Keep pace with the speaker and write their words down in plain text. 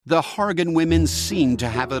the Hargan women seemed to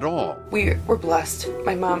have it all. We were blessed.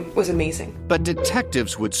 My mom was amazing. But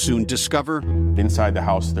detectives would soon discover inside the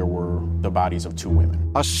house there were the bodies of 2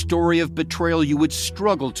 women. a story of betrayal you would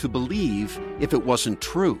struggle to believe if it wasn't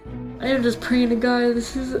true. I am just praying to God,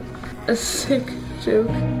 this is a sick joke.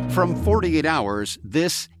 From 48 Hours,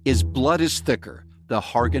 this is Blood is Thicker, the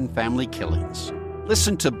Hargan family killings.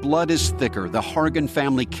 Listen to Blood is Thicker, the Hargan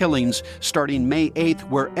family killings, starting May 8th,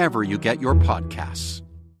 wherever you get your podcasts.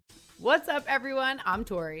 What's up, everyone? I'm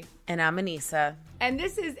Tori. And I'm Anissa. And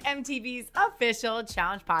this is MTV's official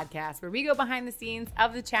challenge podcast, where we go behind the scenes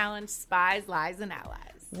of the challenge, Spies, Lies, and Allies.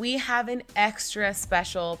 We have an extra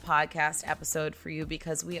special podcast episode for you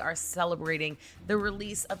because we are celebrating the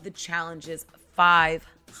release of the challenge's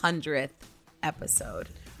 500th episode.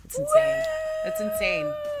 It's insane. It's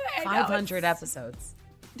insane. 500 episodes.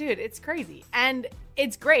 Dude, it's crazy. And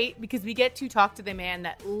it's great because we get to talk to the man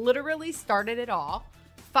that literally started it all.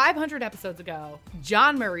 500 episodes ago,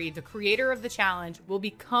 Jon Murray, the creator of the challenge, will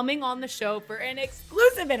be coming on the show for an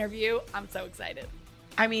exclusive interview. I'm so excited.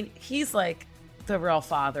 I mean, he's like the real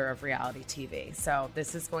father of reality TV. So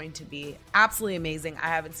this is going to be absolutely amazing. I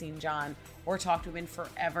haven't seen Jon or talked to him in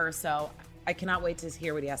forever, so I cannot wait to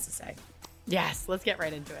hear what he has to say. Yes, let's get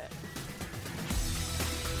right into it.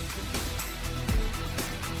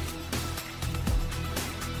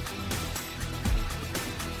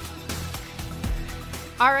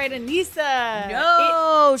 All right, Anissa.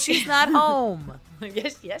 No, she's not home.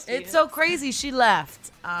 yes, she It's is. so crazy. She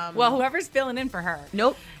left. Well, whoever's filling in for her.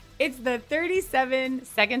 Nope. It's the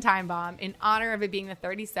 37-second time bomb in honor of it being the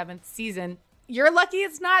 37th season. You're lucky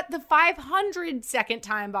it's not the 500-second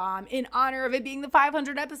time bomb in honor of it being the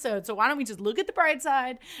 500 episode. So why don't we just look at the bright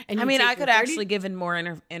side? And I mean, I could actually give in more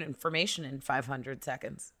information in 500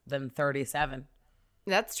 seconds than 37.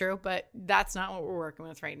 That's true, but that's not what we're working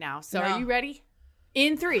with right now. So No. Are you ready?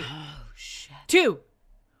 In 3, Oh, shit. 2,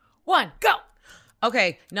 1, go.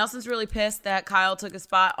 Okay, Nelson's really pissed that Kyle took a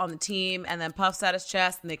spot on the team and then puffs out his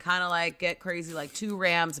chest and they kind of like get crazy like 2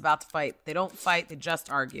 rams about to fight. They don't fight, they just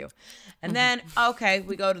argue. And then, okay,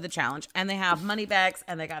 we go to the challenge and they have money bags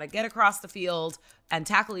and they got to get across the field and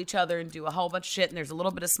tackle each other and do a whole bunch of shit and there's a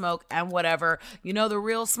little bit of smoke and whatever. You know, the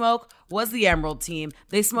real smoke was the Emerald team.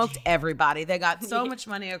 They smoked everybody. They got so much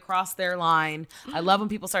money across their line. I love when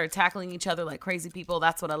people started tackling each other like crazy people.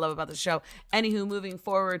 That's what I love about the show. Anywho, moving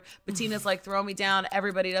forward, Bettina's like, throw me down.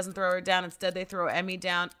 Everybody doesn't throw her down. Instead, they throw Emmy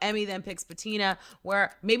down. Emmy then picks Bettina,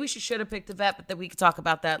 where maybe she should have picked the vet, but then we could talk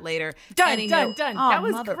about that later. Done. Oh, that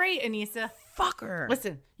was great, Anissa. Fucker.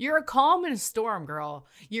 Listen, you're a calm in a storm, girl.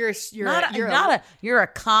 You're a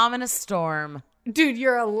calm in a storm. Dude,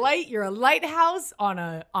 you're a lighthouse on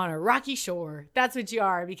a rocky shore. That's what you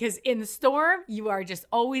are, because in the storm, you are just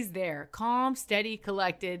always there. Calm, steady,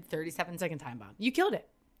 collected, 37-second time bomb. You killed it.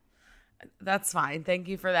 That's fine. Thank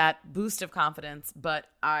you for that boost of confidence, but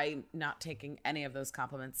I'm not taking any of those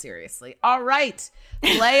compliments seriously. All right.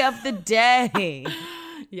 Play of the day.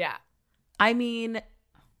 Yeah. I mean,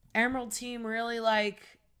 Emerald team really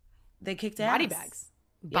they kicked ass.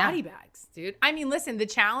 Body bags, dude. I mean, listen, the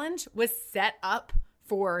challenge was set up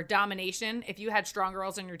for domination if you had strong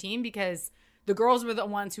girls on your team because the girls were the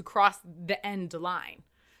ones who crossed the end line.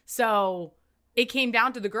 So it came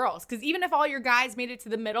down to the girls because even if all your guys made it to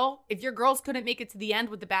the middle, if your girls couldn't make it to the end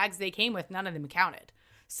with the bags they came with, none of them counted.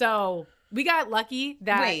 So we got lucky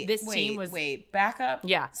that this team was... back up?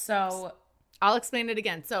 Yeah. So I'll explain it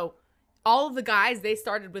again. So all of the guys, they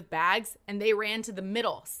started with bags and they ran to the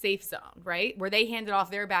middle safe zone, right? Where they handed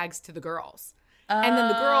off their bags to the girls. And then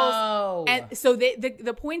the girls, and so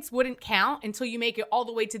the points wouldn't count until you make it all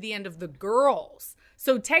the way to the end of the girls.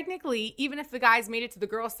 So technically, even if the guys made it to the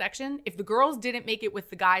girls section, if the girls didn't make it with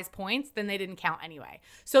the guys' points, then they didn't count anyway.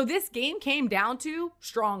 So this game came down to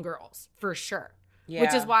strong girls, for sure. Yeah.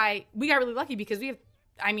 Which is why we got really lucky because we have,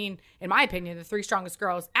 I mean, in my opinion, the 3 strongest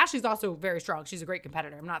girls. Ashley's also very strong. She's a great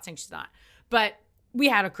competitor. I'm not saying she's not. But we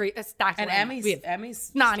had a stacked and lineup.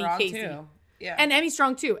 Emmy's Nani, strong Casey. too. Yeah. And Emmy's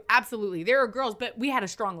strong too. Absolutely. There are girls, but we had a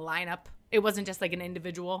strong lineup. It wasn't just like an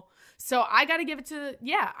individual. So I got to give it to,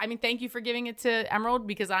 thank you for giving it to Emerald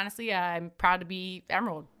because honestly, I'm proud to be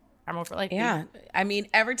Emerald. Emerald for life. Yeah. I mean,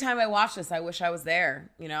 every time I watch this, I wish I was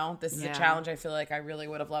there. You know, this is a challenge I feel like I really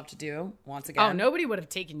would have loved to do once again. Oh, nobody would have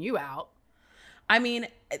taken you out. I mean,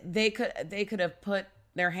 they could have put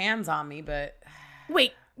their hands on me, but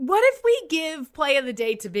wait, what if we give play of the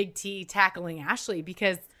day to Big T tackling Ashley?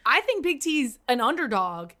 Because I think Big T's an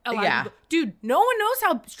underdog. Yeah. Dude, no one knows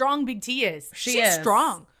how strong Big T is. She's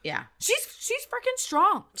strong. Yeah. She's freaking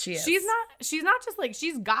strong. She is. She's not just like,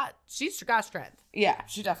 she's got strength. Yeah,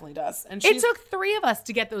 she definitely does. And It took 3 of us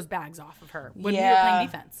to get those bags off of her when we were playing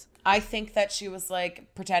defense. I think that she was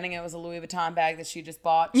like pretending it was a Louis Vuitton bag that she just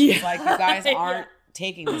bought. She was like, you guys aren't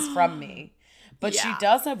taking this from me. But she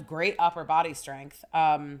does have great upper body strength.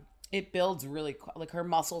 It builds really, like her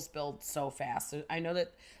muscles build so fast. I know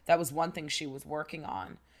that was one thing she was working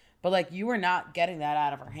on. But like you were not getting that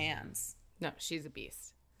out of her hands. No, she's a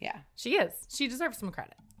beast. Yeah. She is. She deserves some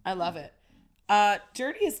credit. I love it.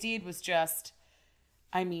 Dirtiest Deed was just,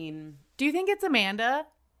 I mean. Do you think it's Amanda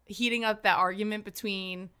heating up that argument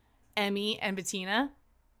between Emmy and Bettina?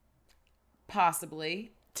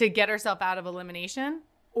 Possibly. To get herself out of elimination?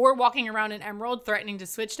 Or walking around in Emerald threatening to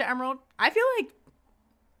switch to Emerald? I feel like,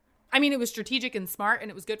 I mean, it was strategic and smart and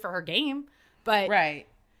it was good for her game, but right.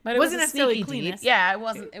 But it wasn't was necessarily cleanest. Yeah, it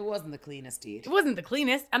wasn't the cleanest deed. It wasn't the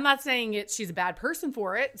cleanest. I'm not saying she's a bad person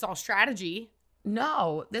for it. It's all strategy.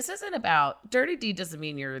 No, this isn't about dirty deed. Doesn't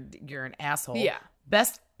mean you're an asshole. Yeah.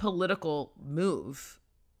 Best political move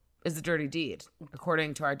is a dirty deed,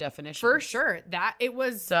 according to our definition. For sure, that it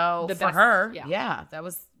was so the for best, her. Yeah,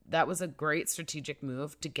 that was a great strategic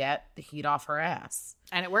move to get the heat off her ass,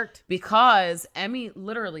 and it worked because Emmy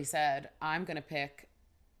literally said, "I'm going to pick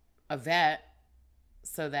a vet."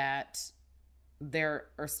 So that there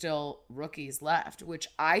are still rookies left, which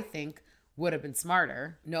I think would have been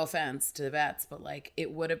smarter. No offense to the vets, but like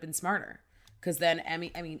it would have been smarter. Because then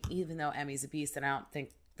Emmy, I mean, even though Emmy's a beast, and I don't think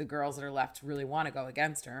the girls that are left really want to go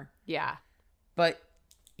against her. Yeah. But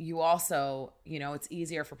you also, it's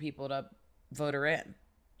easier for people to vote her in.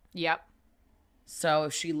 Yep. So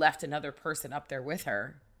if she left another person up there with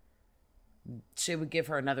her, she would give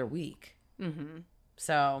her another week. Mm-hmm.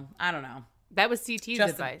 So I don't know. That was CT's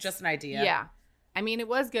advice. Just an idea. Yeah. I mean, it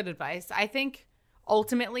was good advice. I think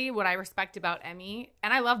ultimately what I respect about Emmy,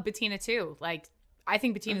 and I love Bettina too. Like, I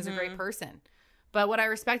think Bettina's a great person. But what I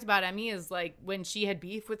respect about Emmy is like when she had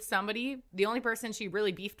beef with somebody, the only person she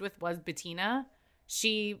really beefed with was Bettina.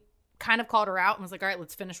 She kind of called her out and was like, all right,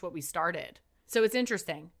 let's finish what we started. So it's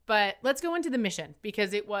interesting. But let's go into the mission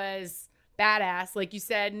because it was badass. Like you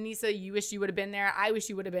said, Nisa, you wish you would have been there. I wish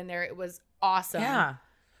you would have been there. It was awesome. Yeah.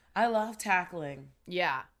 I love tackling.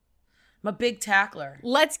 Yeah. I'm a big tackler.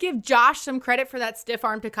 Let's give Josh some credit for that stiff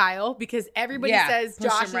arm to Kyle because everybody says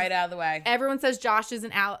Josh him right out of the way. Everyone says Josh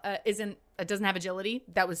doesn't have agility.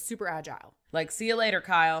 That was super agile. Like, see you later,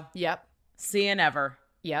 Kyle. Yep. See you never.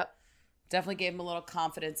 Yep. Definitely gave him a little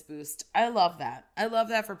confidence boost. I love that. I love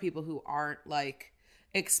that for people who aren't like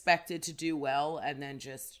expected to do well and then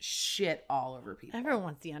just shit all over people. Everyone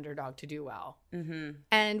wants the underdog to do well. Mm-hmm.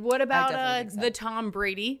 And what about the Tom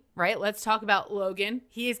Brady, right? Let's talk about Logan.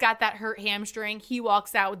 He's got that hurt hamstring. He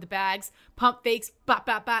walks out with the bags, pump fakes, bop,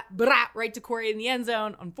 bop, bop, brah, right to Corey in the end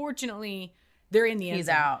zone. Unfortunately, they're in the end zone. He's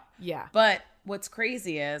out. Yeah. But what's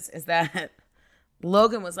crazy is that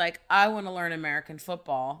Logan was like, I want to learn American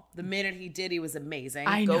football. The minute he did, he was amazing.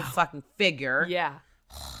 I know. Go fucking figure. Yeah.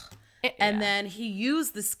 And then he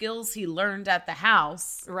used the skills he learned at the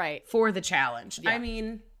house for the challenge. Yeah. I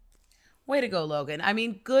mean, way to go, Logan. I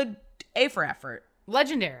mean, good. A for effort.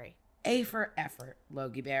 Legendary. A for effort,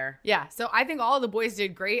 Logie Bear. Yeah. So I think all of the boys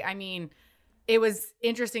did great. I mean, it was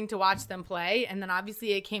interesting to watch them play. And then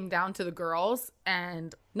obviously it came down to the girls.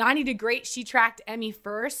 And Nani did great. She tracked Emmy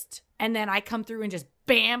first. And then I come through and just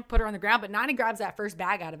bam, put her on the ground. But Nani grabs that first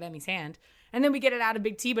bag out of Emmy's hand. And then we get it out of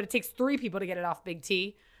Big T. But it takes 3 people to get it off Big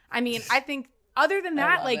T. I mean, I think other than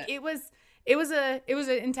that, like it was an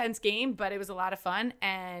intense game, but it was a lot of fun.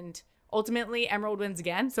 And ultimately, Emerald wins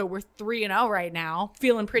again. So we're 3-0 right now,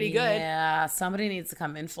 feeling pretty good. Yeah, somebody needs to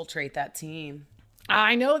come infiltrate that team.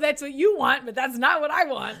 I know that's what you want, but that's not what I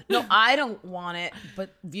want. No, I don't want it,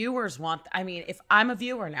 but viewers want. I mean, if I'm a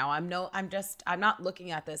viewer now, I'm not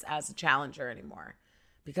looking at this as a challenger anymore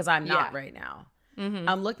because I'm not right now. Mm-hmm.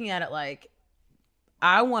 I'm looking at it like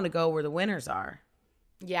I want to go where the winners are.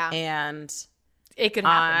 Yeah. And it could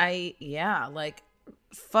happen. Like,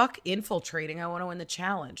 fuck infiltrating. I want to win the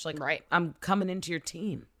challenge. Like, I'm coming into your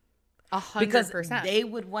team. 100%. Because they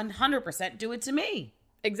would 100% do it to me.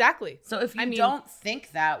 Exactly. So if you don't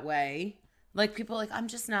think that way, like, people are like, I'm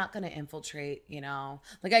just not going to infiltrate,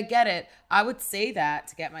 Like, I get it. I would say that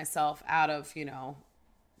to get myself out of, to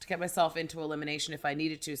get myself into elimination if I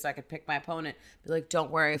needed to so I could pick my opponent. Be like,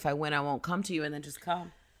 don't worry. If I win, I won't come to you. And then just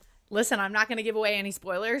come. Listen, I'm not going to give away any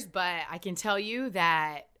spoilers, but I can tell you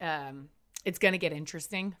that it's going to get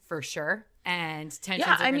interesting for sure. And tensions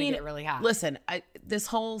are going to get really hot. Listen, this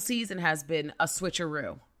whole season has been a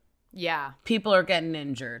switcheroo. Yeah. People are getting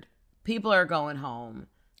injured. People are going home.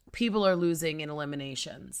 People are losing in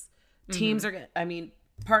eliminations. Teams are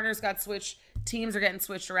partners got switched. Teams are getting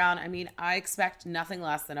switched around. I mean, I expect nothing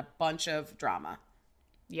less than a bunch of drama.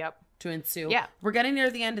 Yep. To ensue. Yeah. We're getting near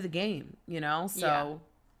the end of the game, so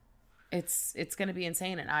it's going to be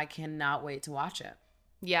insane, and I cannot wait to watch it.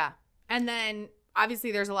 Yeah. And then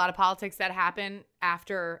obviously there's a lot of politics that happen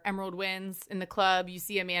after Emerald wins in the club. You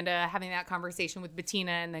see Amanda having that conversation with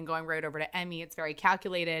Bettina and then going right over to Emmy. It's very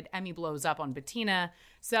calculated. Emmy blows up on Bettina.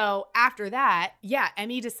 So after that,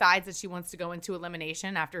 Emmy decides that she wants to go into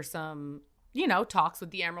elimination after some, talks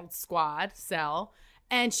with the Emerald squad, Cell.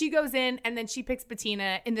 And she goes in and then she picks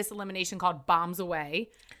Bettina in this elimination called Bombs Away.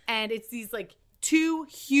 And it's these like 2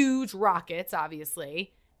 huge rockets,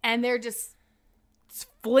 obviously. And they're just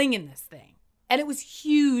flinging this thing. And it was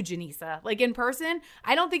huge, Anissa. Like in person,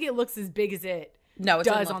 I don't think it looks as big as it does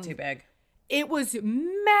doesn't look too big. It was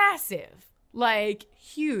massive, like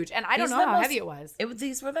huge. And I don't know how heavy it was.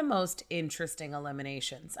 These were the most interesting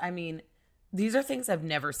eliminations. I mean, these are things I've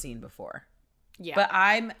never seen before. Yeah. But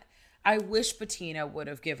I wish Bettina would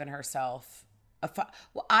have given herself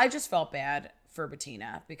well, I just felt bad for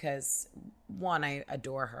Bettina because, one, I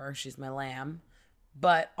adore her. She's my lamb.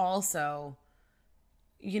 But also,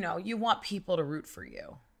 you want people to root for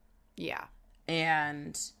you. Yeah.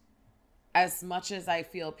 And as much as I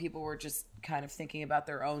feel people were just kind of thinking about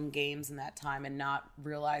their own games in that time and not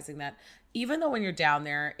realizing that even though when you're down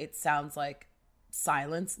there, it sounds like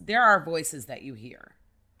silence, there are voices that you hear.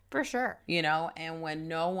 For sure. And when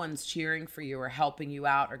no one's cheering for you or helping you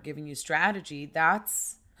out or giving you strategy,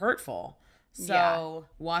 that's hurtful. So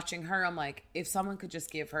watching her, I'm like, if someone could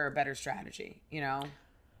just give her a better strategy,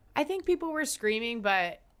 I think people were screaming,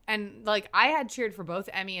 and like I had cheered for both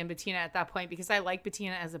Emmy and Bettina at that point because I like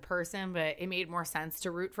Bettina as a person, but it made more sense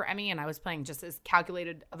to root for Emmy, and I was playing just as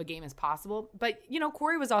calculated of a game as possible. But,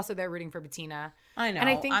 Corey was also there rooting for Bettina. I know.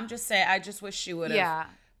 And I'm just saying, I just wish she would have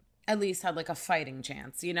at least had like a fighting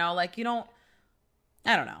chance, like you don't,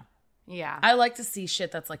 I don't know. Yeah. I like to see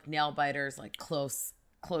shit that's like nail biters, like close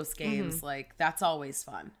games. Like that's always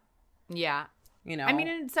fun. Yeah. I mean,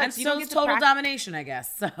 it's and so it's total domination, I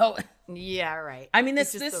guess. So yeah, right. I mean,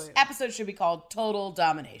 this episode should be called Total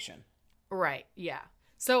Domination. Right. Yeah.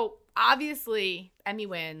 So obviously Emmy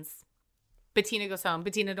wins. Bettina goes home.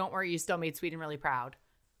 Bettina, don't worry. You still made Sweden really proud.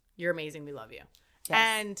 You're amazing. We love you. Yes.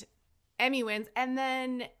 And Emmy wins. And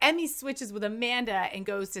then Emmy switches with Amanda and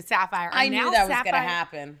goes to Sapphire. I knew that was going to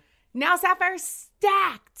happen. Now Sapphire's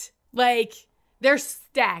stacked. Like, they're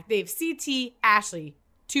stacked. They have CT, Ashley,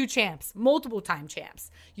 2 champs, multiple time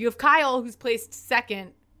champs. You have Kyle, who's placed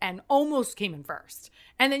second and almost came in first.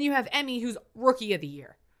 And then you have Emmy, who's rookie of the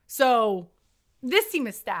year. So this team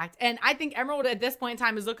is stacked. And I think Emerald at this point in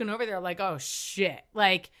time is looking over there like, oh, shit.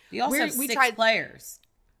 Like, we also have 6 players.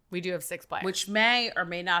 We do have 6 players. Which may or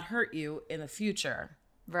may not hurt you in the future.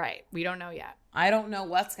 Right. We don't know yet. I don't know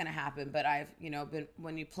what's going to happen, but I've, been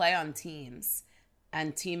when you play on teams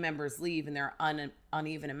and team members leave and they're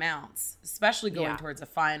uneven amounts, especially going towards a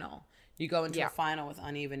final. You go into a final with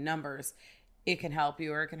uneven numbers, it can help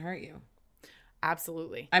you or it can hurt you.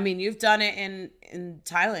 Absolutely. I mean, you've done it in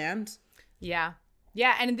Thailand. Yeah.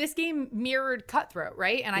 Yeah, and this game mirrored Cutthroat,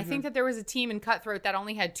 right? And I think that there was a team in Cutthroat that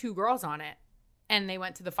only had 2 girls on it, and they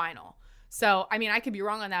went to the final. So, I mean, I could be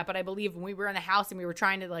wrong on that, but I believe when we were in the house and we were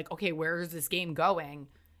trying to like, okay, where is this game going?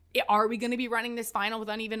 Are we going to be running this final with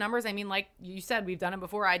uneven numbers? I mean, like you said, we've done it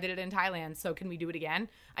before. I did it in Thailand. So can we do it again?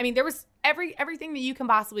 I mean, there was everything that you can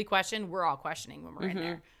possibly question. We're all questioning when we're in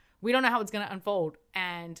there. We don't know how it's going to unfold.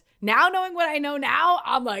 And now knowing what I know now,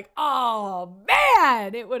 I'm like, oh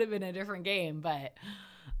man, it would have been a different game, but,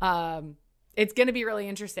 it's going to be really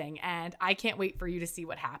interesting, and I can't wait for you to see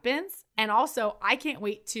what happens. And also, I can't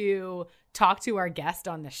wait to talk to our guest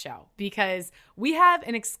on the show because we have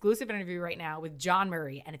an exclusive interview right now with Jon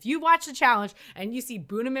Murray. And if you watch the challenge and you see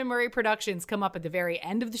Boonham and Murray Productions come up at the very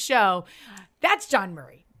end of the show, that's Jon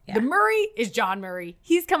Murray. Yeah. The Murray is Jon Murray.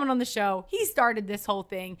 He's coming on the show. He started this whole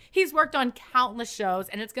thing. He's worked on countless shows,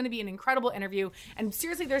 and it's going to be an incredible interview. And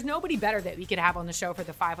seriously, there's nobody better that we could have on the show for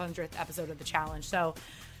the 500th episode of the challenge. So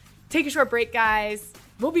take a short break, guys.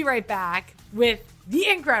 We'll be right back with the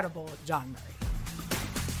incredible Jon Murray.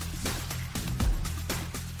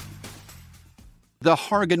 The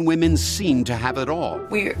Hargan women seemed to have it all.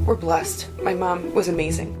 We were blessed. My mom was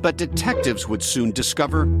amazing. But detectives would soon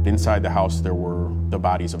discover inside the house there were the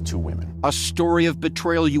bodies of 2 women. A story of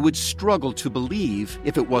betrayal you would struggle to believe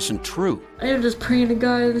if it wasn't true. I am just praying to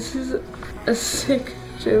God, this is a sick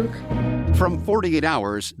joke. From 48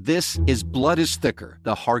 Hours, this is Blood is Thicker,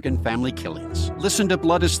 the Hargan Family Killings. Listen to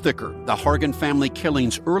Blood is Thicker, the Hargan Family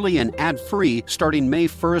Killings early and ad-free starting May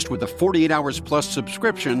 1st with a 48 Hours Plus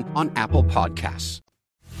subscription on Apple Podcasts.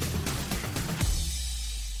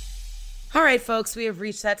 All right, folks, we have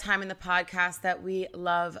reached that time in the podcast that we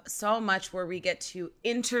love so much where we get to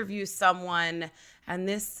interview someone. And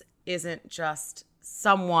this isn't just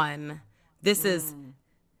someone. This is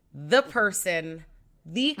the person,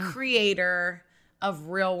 the creator of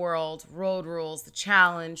Real World, Road Rules, The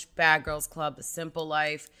Challenge, Bad Girls Club, The Simple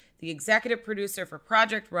Life, the executive producer for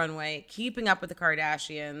Project Runway, Keeping Up with the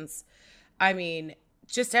Kardashians. I mean,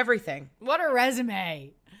 just everything. What a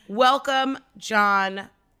resume. Welcome, Jon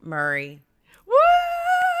Murray. Woo!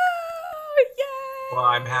 Yay! Well,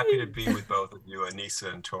 I'm happy to be with both of you,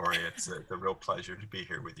 Anissa and Tori. It's a real pleasure to be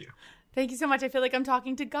here with you. Thank you so much. I feel like I'm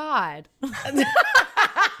talking to God.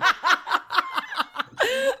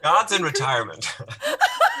 God's in retirement.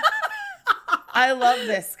 I love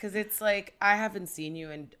this because it's like I haven't seen you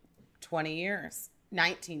in 20 years,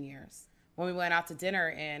 19 years when we went out to dinner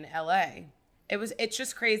in LA. It's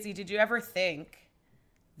just crazy. Did you ever think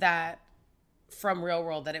that from Real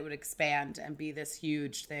World that it would expand and be this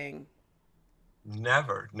huge thing?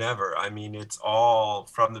 Never. I mean, it's all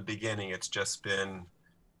from the beginning. It's just been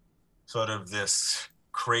sort of this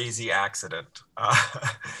crazy accident.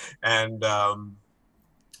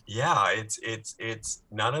 It's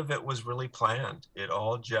none of it was really planned. It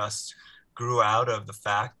all just grew out of the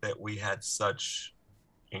fact that we had such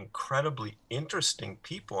incredibly interesting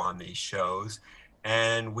people on these shows,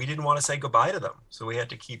 and we didn't want to say goodbye to them. So we had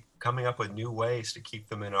to keep coming up with new ways to keep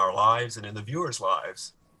them in our lives and in the viewers'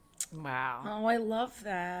 lives. Wow. Oh, I love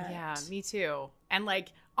that. Yeah, me too. And like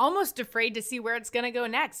almost afraid to see where it's going to go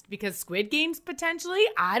next because Squid Games potentially,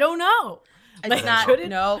 I don't know. It's not,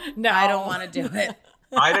 no, I don't want to do it.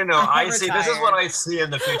 I don't know. I see, this is what I see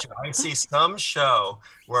in the future. I see some show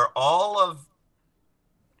where all of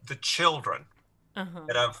the children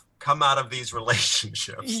that have come out of these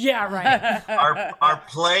relationships are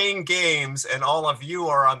playing games, and all of you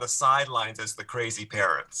are on the sidelines as the crazy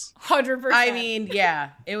parents. 100%. I mean, yeah,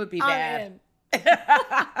 it would be bad.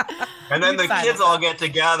 And then the kids all get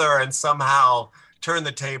together and somehow turn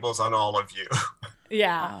the tables on all of you.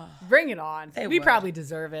 Yeah, bring it on. We probably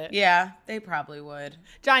deserve it. Yeah, they probably would.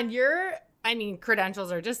 Jon, your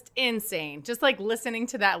credentials are just insane. Just like listening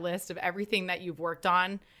to that list of everything that you've worked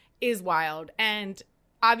on is wild. And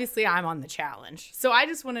obviously I'm on The Challenge. So I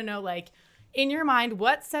just want to know, like, in your mind,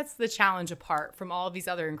 what sets The Challenge apart from all of these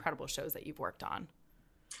other incredible shows that you've worked on?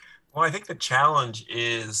 Well, I think The Challenge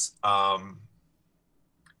is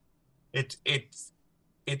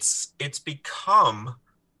it's become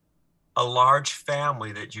a large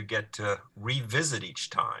family that you get to revisit each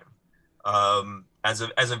time as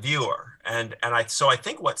a viewer, and I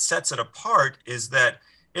think what sets it apart is that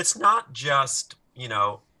it's not just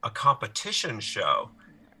a competition show.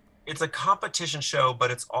 It's a competition show,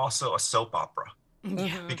 but it's also a soap opera,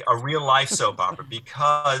 a real life soap opera,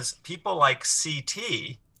 because people like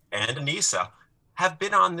CT and Anissa have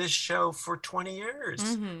been on this show for 20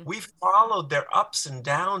 years. We've followed their ups and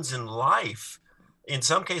downs in life. In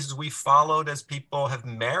some cases, we followed as people have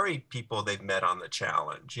married people they've met on The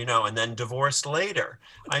Challenge, and then divorced later.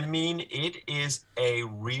 I mean, it is a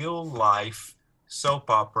real life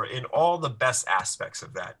soap opera in all the best aspects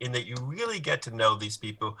of that, in that you really get to know these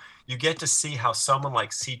people. You get to see how someone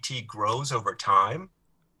like CT grows over time.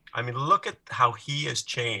 I mean, look at how he has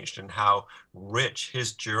changed and how rich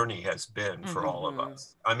his journey has been for all of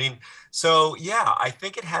us. I mean, so yeah, I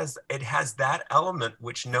think it has that element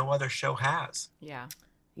which no other show has. Yeah.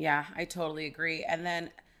 Yeah, I totally agree. And then,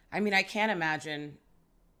 I mean, I can't imagine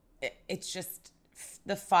it's just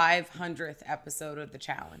the 500th episode of The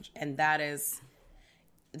Challenge. And that's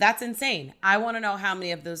insane. I want to know how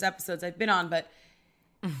many of those episodes I've been on, but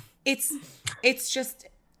it's just,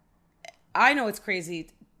 I know it's crazy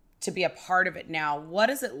to be a part of it now.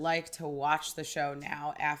 What is it like to watch the show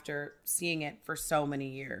now after seeing it for so many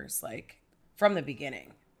years, like from the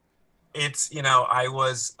beginning? It's, I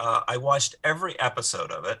watched every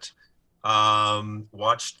episode of it,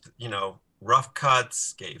 watched, rough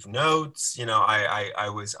cuts, gave notes,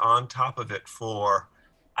 I was on top of it for,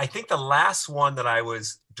 I think the last one that I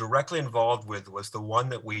was directly involved with was the one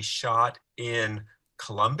that we shot in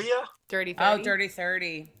Colombia. Dirty 30. Oh, Dirty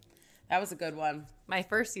 30. That was a good one. My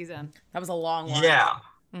first season. That was a long one. Yeah.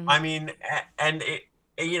 I mean, and it,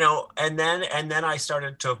 and then I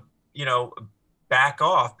started to, back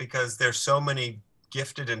off because there's so many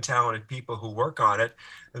gifted and talented people who work on it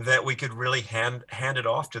that we could really hand it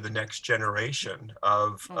off to the next generation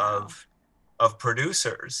of of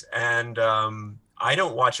producers. And I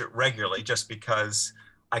don't watch it regularly just because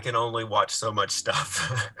I can only watch so much stuff.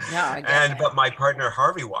 No, I get it. But my partner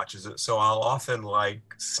Harvey watches it, so I'll often like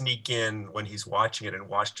sneak in when he's watching it and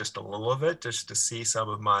watch just a little of it, just to see some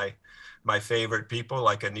of my favorite people,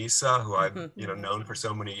 like Anissa, who I've known for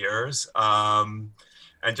so many years, and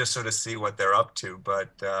just sort of see what they're up to.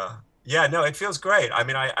 But yeah, no, it feels great. I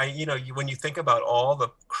mean, when you think about all the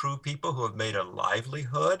crew people who have made a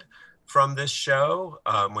livelihood from this show,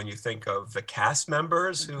 when you think of the cast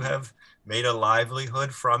members who have made a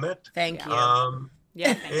livelihood from it. Thank you.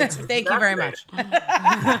 Yeah, thank you very much.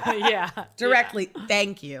 Yeah. Directly,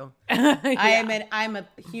 thank you. I'm a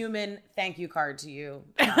human thank you card to you.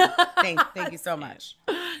 Thank you so much.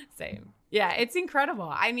 Same. Yeah, it's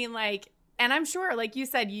incredible. I mean, like, and I'm sure, like you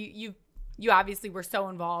said, you obviously were so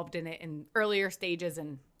involved in it in earlier stages,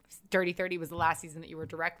 and Dirty 30 was the last season that you were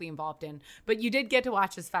directly involved in, but you did get to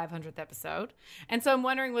watch this 500th episode. And so I'm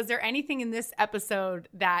wondering, was there anything in this episode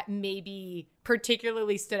that maybe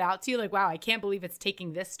particularly stood out to you? Like, wow, I can't believe it's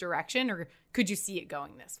taking this direction, or could you see it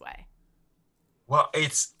going this way? Well,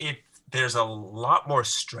 there's a lot more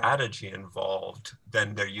strategy involved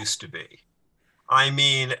than there used to be. I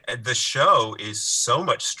mean, the show is so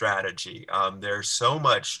much strategy. There's so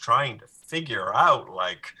much trying to figure out,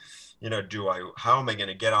 like, how am I going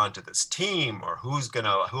to get onto this team, or who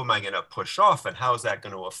am I going to push off, and how is that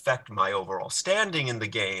going to affect my overall standing in the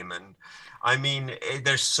game? And I mean,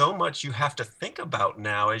 there's so much you have to think about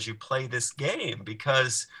now as you play this game,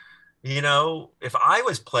 because, if I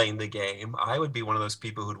was playing the game, I would be one of those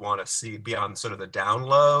people who'd want to be on sort of the down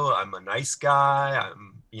low. I'm a nice guy.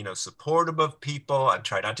 I'm, supportive of people. I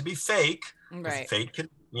try not to be fake. Right. Fake can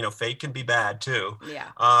be bad too. Yeah.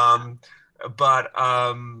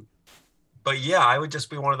 But yeah, I would just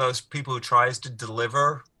be one of those people who tries to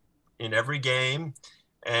deliver in every game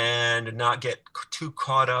and not get too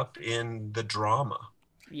caught up in the drama.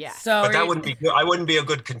 Yeah. But that wouldn't be good. I wouldn't be a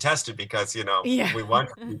good contestant because, we want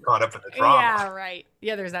to be caught up in the drama. Yeah, right.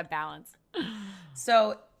 Yeah, there's that balance.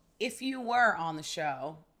 So if you were on the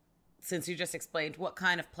show, since you just explained what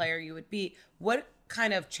kind of player you would be, what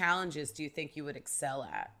kind of challenges do you think you would excel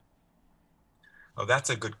at? Oh, that's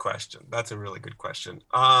a good question. That's a really good question.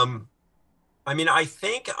 I mean, I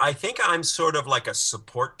think I'm sort of like a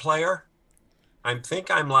support player. I'm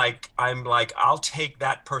like, I'll take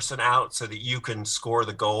that person out so that you can score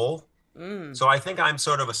the goal. So I think I'm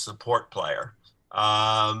sort of a support player.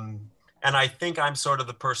 And I think I'm sort of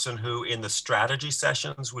the person who in the strategy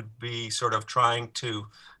sessions would be sort of trying to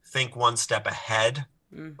think one step ahead.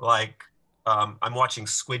 Like, I'm watching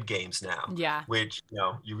Squid Games now, which,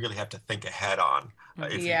 you really have to think ahead on.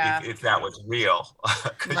 If that was real,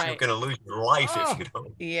 because you're going to lose your life if you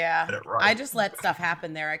don't get it right. I just let stuff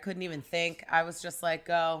happen there. I couldn't even think. I was just like,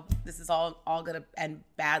 this is all going to end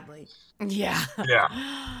badly. Yeah. Yeah.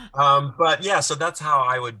 But yeah, so that's how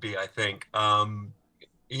I would be, I think.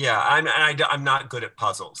 Yeah, I'm not good at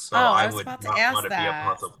puzzles, so I would not want to be a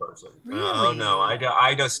puzzle person. Really? Oh no,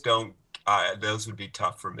 I just don't. Those would be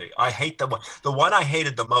tough for me. I hate the one. The one I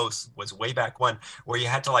hated the most was way back when, where you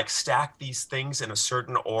had to like stack these things in a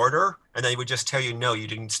certain order, and they would just tell you, no, you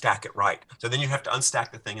didn't stack it right. So then you have to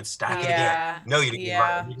unstack the thing and stack it again. No, you didn't get it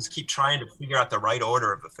right. And you just keep trying to figure out the right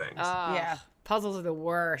order of the things. Yeah. Puzzles are the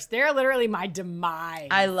worst. They're literally my demise.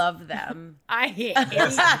 I love them. I hate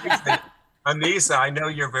Anissa, I know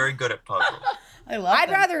you're very good at puzzles. I'd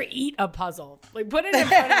rather eat a puzzle. Like, put it in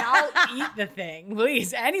front and I'll eat the thing.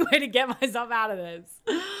 Please, any way to get myself out of this.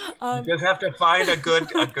 You just have to find a good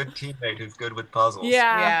teammate who's good with puzzles.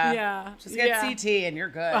 Yeah. Just get CT and you're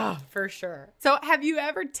good. Oh, for sure. So have you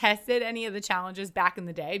ever tested any of the challenges back in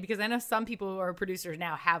the day? Because I know some people who are producers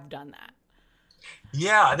now have done that.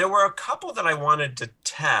 Yeah, there were a couple that I wanted to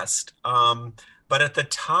test. But at the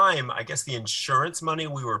time, I guess the insurance money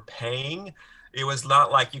we were paying, it was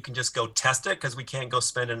not like you can just go test it, because we can't go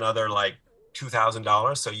spend another like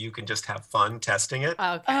 $2,000. So you can just have fun testing it.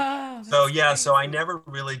 Okay. So I never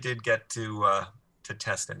really did get to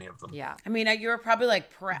test any of them. Yeah. I mean, you were probably like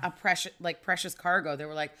precious cargo. They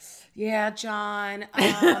were like, yeah, Jon,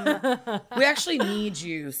 we actually need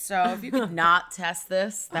you. So if you could not test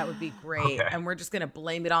this, that would be great. Okay. And we're just going to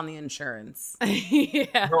blame it on the insurance.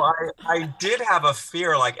 Yeah. No, I did have a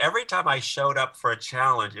fear. Like every time I showed up for a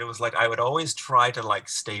challenge, it was like I would always try to like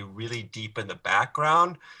stay really deep in the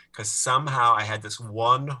background, because somehow I had this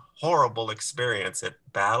one horrible experience at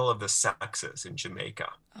Battle of the Sexes in Jamaica.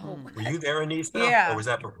 Oh, were you there, Anissa? Yeah. Or was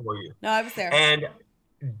that before you? No, I was there. And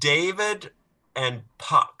David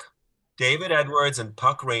Edwards and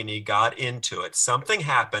Puck Rainey got into it. Something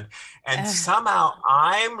happened. And somehow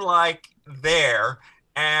I'm like there,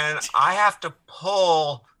 and I have to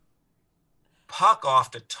pull Puck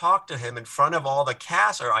off to talk to him in front of all the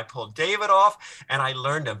cast, or I pulled David off, and I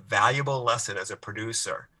learned a valuable lesson as a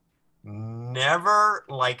producer. Never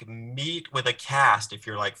like meet with a cast if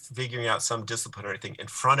you're like figuring out some discipline or anything in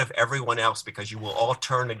front of everyone else, because you will all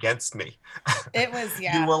turn against me. It was,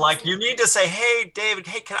 You will like, you need to say, hey, David,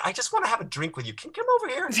 hey, I just want to have a drink with you. Can you come over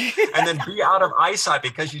here? And then be out of eyesight,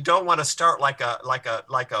 because you don't want to start like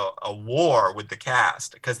a war with the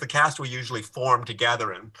cast, because the cast will usually form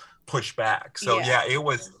together and push back. So yeah, it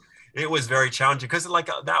was very challenging, because like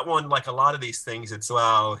that one, like a lot of these things, it's,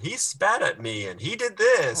 well, he spat at me and he did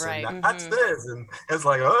this and that's this, and it's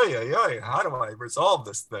like, oh yeah, how do I resolve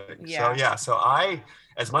this thing? So I,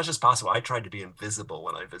 as much as possible, I tried to be invisible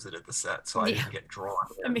when I visited the set, so I didn't get drawn.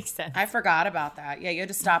 That makes sense. I forgot about that. Yeah, you had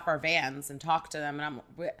to stop our vans and talk to them, and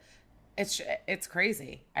it's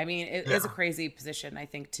crazy. I mean, it is a crazy position, I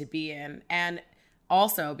think, to be in, and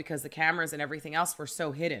also because the cameras and everything else were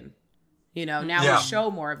so hidden. You know, now we show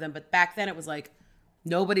more of them, but back then it was like,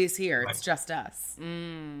 nobody's here. It's just us.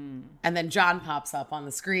 And then Jon pops up on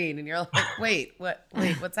the screen and you're like, wait,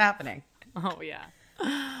 what's happening? Oh, yeah.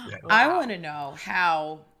 Wow. I want to know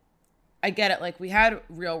how, I get it. Like, we had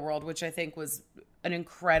Real World, which I think was an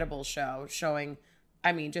incredible show, showing,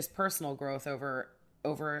 I mean, just personal growth over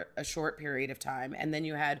a short period of time. And then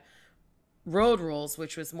you had Road Rules,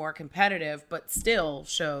 which was more competitive, but still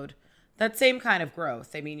showed that same kind of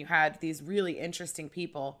growth. I mean, you had these really interesting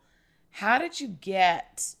people. How did you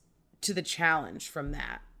get to the challenge from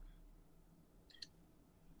that?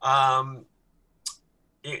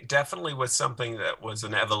 It definitely was something that was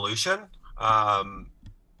an evolution.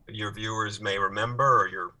 Your viewers may remember, or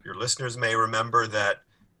your listeners may remember, that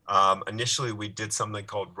initially we did something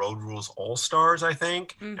called Road Rules All-Stars, I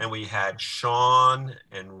think. And we had Sean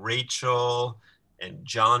and Rachel and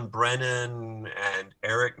John Brennan and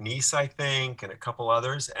Eric Neese, I think, and a couple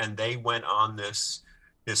others. And they went on this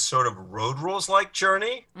sort of Road Rules like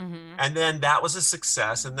journey. And then that was a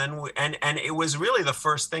success. And then and it was really the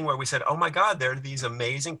first thing where we said, oh my God, there are these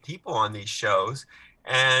amazing people on these shows,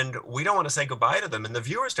 and we don't want to say goodbye to them, and the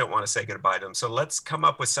viewers don't want to say goodbye to them. So let's come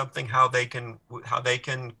up with something how they can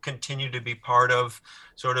continue to be part of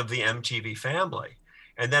sort of the MTV family.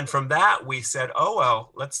 And then from that, we said, oh,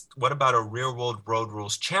 well, what about a Real World Road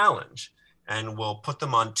Rules challenge? And we'll put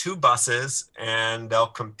them on 2 buses and they'll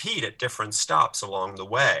compete at different stops along the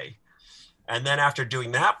way. And then after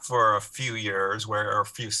doing that for a few years, or a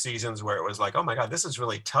few seasons, where it was like, oh my God, this is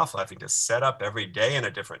really tough, having to set up every day in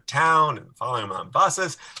a different town and following them on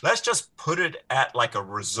buses. Let's just put it at like a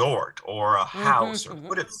resort or a house, or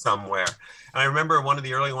put it somewhere. And I remember one of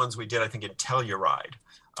the early ones we did, I think, in Telluride.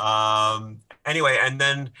 Anyway, and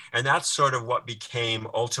that's sort of what became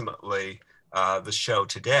ultimately the show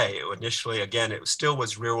today. Initially, again, it still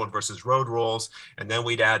was Real World versus Road Rules, and then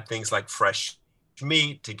we'd add things like fresh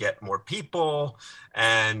meat to get more people,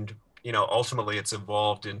 and ultimately it's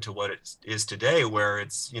evolved into what it is today, where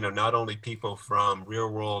it's not only people from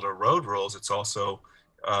Real World or Road Rules, it's also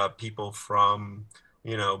people from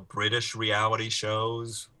British reality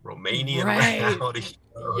shows, Romanian reality shows.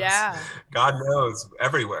 God knows,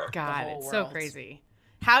 everywhere. God, it's so crazy.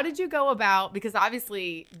 How did you go about, because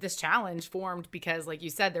obviously this challenge formed because, like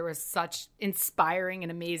you said, there was such inspiring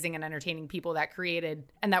and amazing and entertaining people that created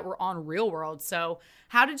and that were on Real World. So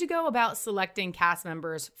how did you go about selecting cast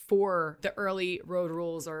members for the early Road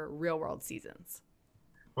Rules or Real World seasons?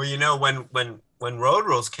 Well, when Road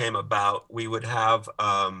Rules came about, we would have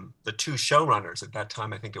the 2 showrunners at that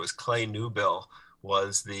time. I think it was Clay Newbill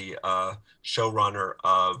was the showrunner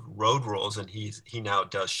of Road Rules, and he now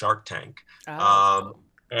does Shark Tank.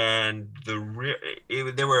 And there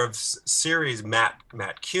were a series, Matt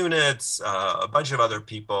Kunitz, a bunch of other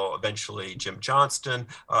people, eventually Jim Johnston,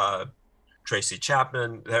 Tracy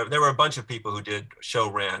Chapman. There were a bunch of people who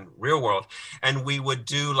ran Real World, and we would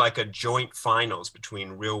do like a joint finals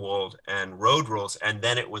between Real World and Road Rules, and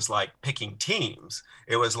then it was like picking teams.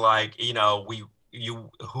 It was like,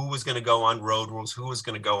 who was going to go on Road Rules, who was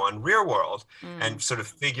going to go on Real World, and sort of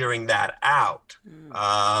figuring that out.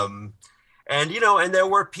 And there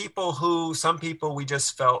were some people we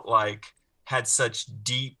just felt like had such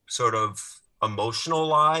deep sort of emotional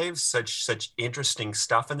lives, such interesting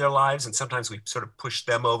stuff in their lives. And sometimes we sort of pushed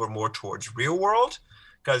them over more towards Real World,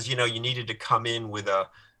 because, you needed to come in with a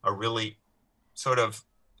really sort of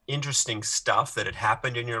interesting stuff that had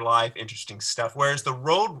happened in your life, interesting stuff. Whereas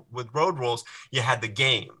with Road Rules, you had the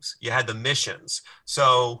games, you had the missions.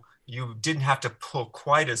 So you didn't have to pull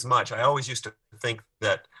quite as much. I always used to think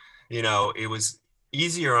that, it was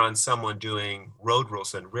easier on someone doing Road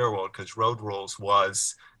Rules than Real World, because Road Rules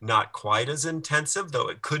was not quite as intensive, though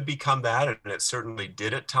it could become that, and it certainly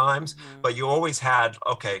did at times. But you always had,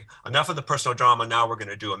 okay, enough of the personal drama, now we're going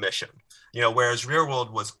to do a mission. Whereas Real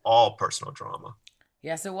World was all personal drama.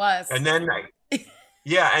 Yes, it was. And then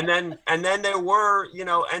yeah, and then there were,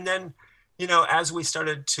 and then as we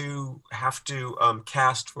started to have to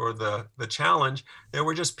cast for the challenge, there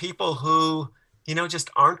were just people who just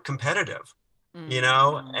aren't competitive. And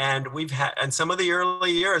and some of the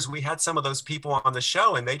early years, we had some of those people on the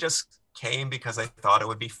show, and they just came because they thought it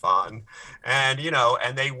would be fun. And,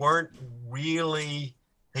 and they weren't really,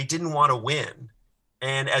 they didn't want to win.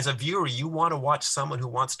 And as a viewer, you want to watch someone who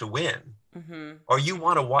wants to win, or you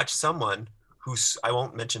want to watch someone who's, I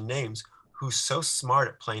won't mention names, who's so smart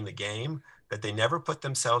at playing the game that they never put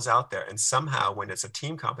themselves out there. And somehow when it's a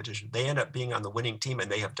team competition, they end up being on the winning team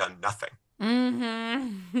and they have done nothing.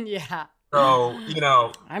 Yeah. So,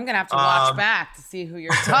 I'm going to have to watch back to see who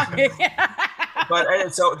you're talking.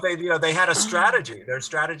 But so they had a strategy. Their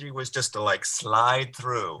strategy was just to slide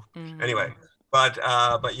through. Anyway, but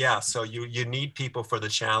yeah, so you need people for the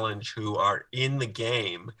challenge who are in the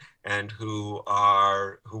game and who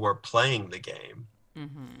are playing the game.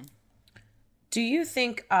 Do you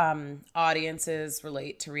think audiences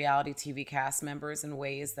relate to reality TV cast members in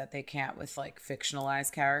ways that they can't with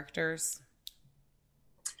fictionalized characters?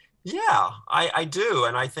 Yeah, I do.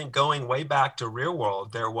 And I think going way back to Real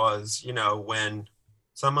World, there was, when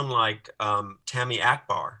someone like Tammy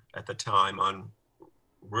Akbar at the time on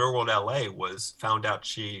Real World LA found out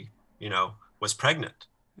she, was pregnant,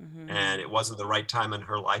 and it wasn't the right time in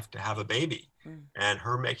her life to have a baby. And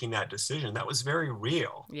her making that decision, that was very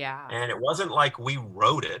real. Yeah. And it wasn't like we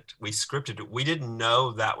wrote it, we scripted it. We didn't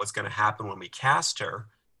know that was going to happen when we cast her.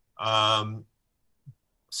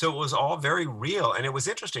 So it was all very real. And it was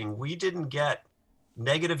interesting. We didn't get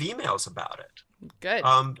negative emails about it. Good.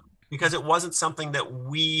 Because it wasn't something that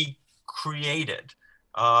we created.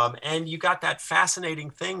 And you got that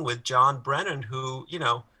fascinating thing with John Brennan, who,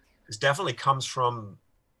 definitely comes from,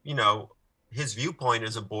 his viewpoint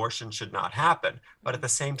is abortion should not happen. But at the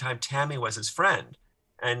same time, Tammy was his friend,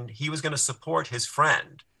 and he was going to support his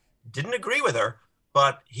friend. Didn't agree with her,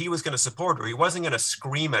 but he was going to support her. He wasn't going to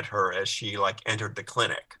scream at her as she entered the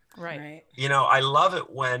clinic. Right. I love it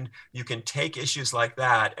when you can take issues like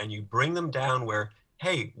that and you bring them down where,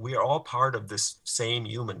 hey, we are all part of this same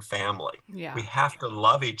human family. Yeah. We have to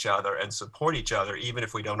love each other and support each other, even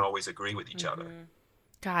if we don't always agree with each other.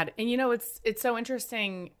 God. And it's so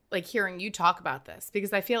interesting, hearing you talk about this,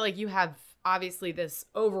 because I feel like you have obviously this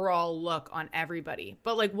overall look on everybody,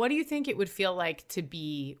 but what do you think it would feel like to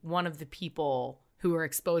be one of the people who are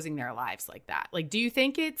exposing their lives like that? Do you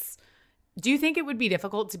think it would be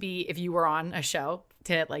difficult to be, if you were on a show,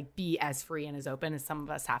 to be as free and as open as some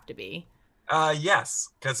of us have to be? Yes,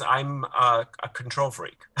 because I'm a control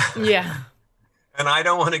freak. Yeah. And I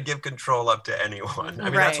don't want to give control up to anyone. I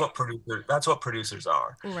mean, Right. that's what producers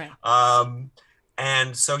are. Right.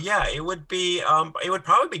 And so, yeah, it would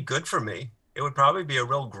probably be good for me. It would probably be a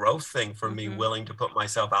real growth thing for me, willing to put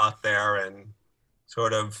myself out there and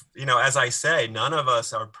sort of, as I say, none of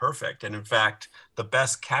us are perfect. And in fact, the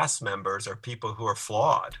best cast members are people who are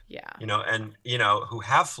flawed. Yeah. And who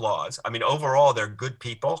have flaws. I mean, overall, they're good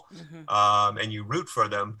people, and you root for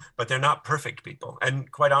them, but they're not perfect people. And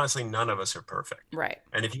quite honestly, none of us are perfect. Right.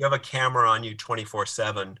 And if you have a camera on you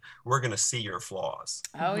 24/7, we're going to see your flaws.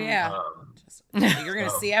 Oh, yeah. You're going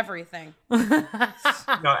to see everything.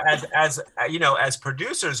 As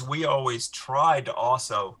producers, we always try to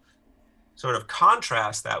also sort of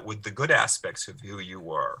contrast that with the good aspects of who you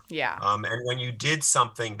were. Yeah. And when you did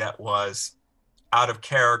something that was out of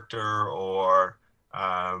character or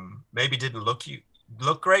maybe didn't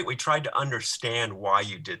look great, we tried to understand why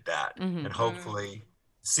you did that, and hopefully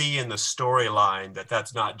see in the storyline that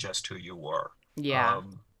that's not just who you were. Yeah.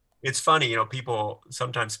 It's funny,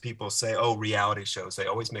 sometimes people say, oh, reality shows, they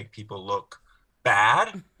always make people look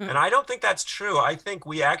bad. And I don't think that's true. I think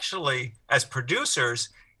we actually, as producers,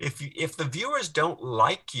 if the viewers don't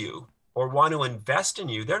like you or want to invest in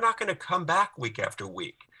you, they're not going to come back week after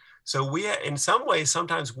week. So we, in some ways,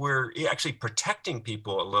 sometimes we're actually protecting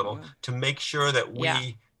people a little to make sure that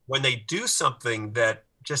when they do something that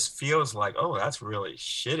just feels like, oh, that's really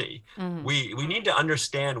shitty, we need to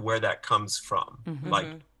understand where that comes from.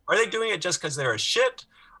 Are they doing it just because they're a shit,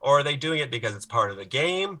 or are they doing it because it's part of the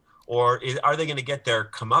game? Or are they going to get their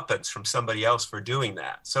comeuppance from somebody else for doing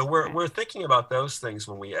that? So we're thinking about those things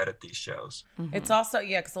when we edit these shows. It's also,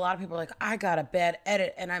 because a lot of people are like, I got a bad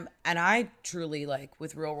edit, and I truly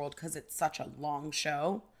with Real World, because it's such a long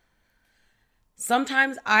show,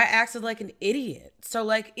 sometimes I acted like an idiot. So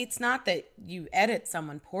like, it's not that you edit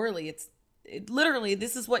someone poorly. Literally,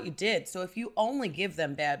 this is what you did. So if you only give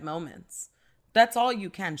them bad moments, that's all you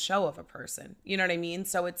can show of a person. You know what I mean?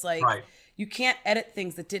 So it's like, you can't edit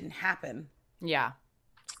things that didn't happen. Yeah.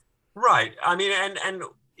 Right. I mean, and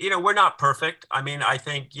you know, we're not perfect. I mean, I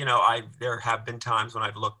think, you know, there have been times when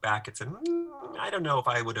I've looked back and said, I don't know if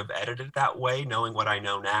I would have edited it that way, knowing what I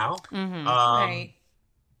know now. Mm-hmm. Right.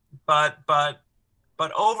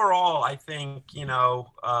 But overall, I think, you know,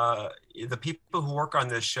 the people who work on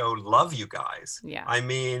this show love you guys. Yeah. I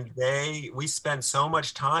mean, we spend so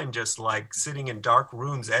much time just like sitting in dark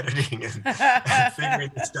rooms editing and figuring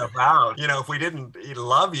this stuff out. You know, if we didn't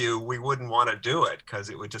love you, we wouldn't want to do it because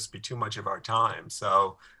it would just be too much of our time.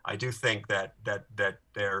 So I do think that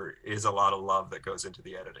there is a lot of love that goes into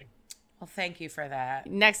the editing. Well, thank you for that.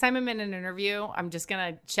 Next time I'm in an interview, I'm just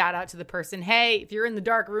going to shout out to the person, hey, if you're in the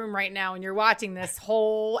dark room right now and you're watching this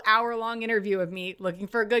whole hour-long interview of me looking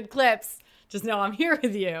for good clips, just know I'm here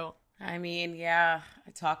with you. I mean, yeah,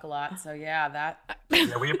 I talk a lot. So yeah, that.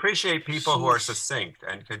 Yeah, we appreciate people who are succinct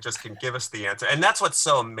and can give us the answer. And that's what's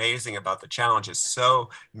so amazing about the challenge is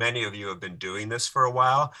so many of you have been doing this for a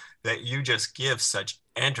while that you just give such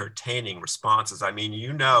entertaining responses. I mean,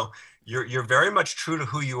 you know, you're very much true to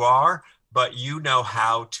who you are, but you know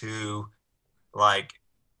how to, like,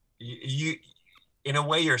 you in a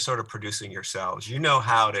way you're sort of producing yourselves. You know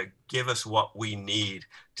how to give us what we need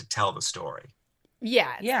to tell the story.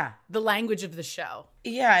 Yeah. Yeah. The language of the show.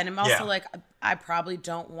 Yeah. And I'm also like, I probably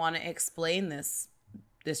don't want to explain this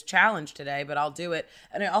challenge today, but I'll do it.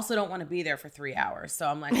 And I also don't want to be there for 3 hours. So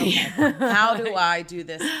I'm like, okay, how do I do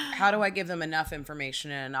this? How do I give them enough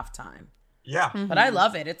information in enough time? Yeah. Mm-hmm. But I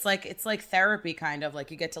love it. It's like therapy, kind of like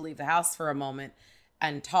you get to leave the house for a moment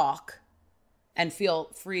and talk and feel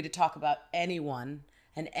free to talk about anyone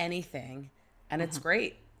and anything. And it's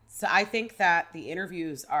great. So I think that the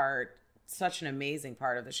interviews are such an amazing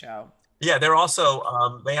part of the show. Yeah, they're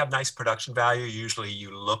also, they have nice production value. Usually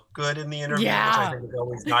you look good in the interview, which I think is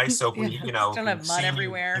always nice. So if we, you know, don't have mud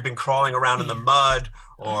everywhere. You've been crawling around in the mud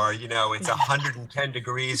or, you know, it's 110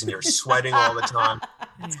 degrees and you're sweating all the time.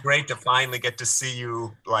 It's great to finally get to see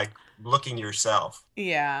you like looking yourself.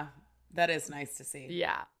 Yeah, that is nice to see.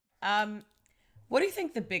 Yeah. What do you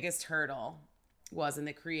think the biggest hurdle was in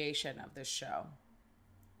the creation of this show?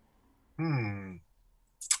 I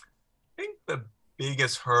think the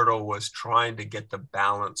biggest hurdle was trying to get the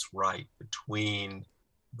balance right between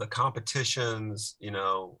the competitions, you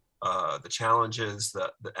know, the challenges,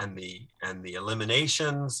 and the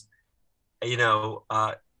eliminations. You know,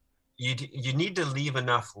 you need to leave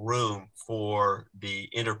enough room for the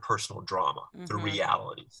interpersonal drama, the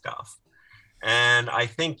reality stuff. And I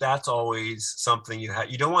think that's always something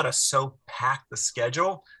you don't want to so pack the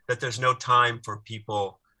schedule that there's no time for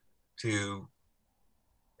people to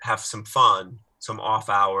have some fun, some off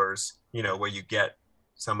hours, you know, where you get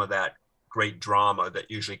some of that great drama that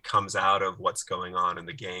usually comes out of what's going on in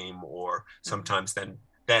the game, or sometimes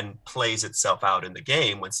then plays itself out in the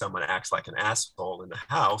game when someone acts like an asshole in the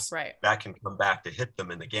house. Right. That can come back to hit them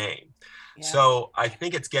in the game. Yeah. So I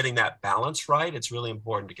think it's getting that balance right. It's really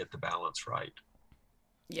important to get the balance right.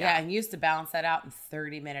 Yeah, and you used to balance that out in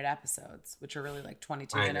 30-minute episodes, which are really like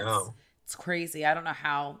 22 minutes. I know. It's crazy. I don't know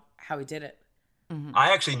how he did it.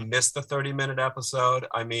 I actually missed the 30-minute episode.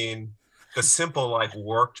 I mean, The Simple Life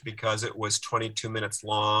worked because it was 22 minutes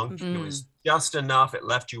long. It was just enough. It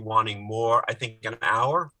left you wanting more. I think an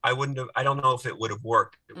hour, I don't know if it would have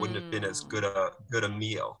worked. It wouldn't have been as good a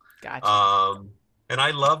meal. Gotcha. And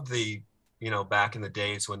I loved you know, back in the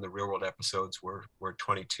days when the Real World episodes were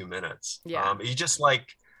 22 minutes. Yeah.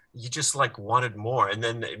 You just wanted more, and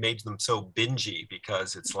then it made them so bingey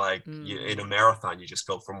because it's like in a marathon you just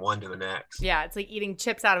go from one to the next. Yeah, it's like eating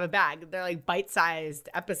chips out of a bag. They're like bite-sized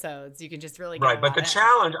episodes. You can just really get right. But the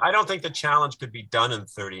challenge, I don't think the challenge could be done in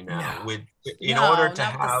 30 now. In order to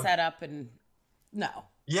have the setup and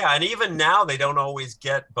Yeah, and even now they don't always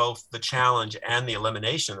get both the challenge and the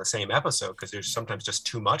elimination in the same episode because there's sometimes just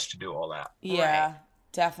too much to do all that. Yeah. Right.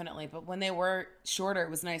 Definitely. But when they were shorter, it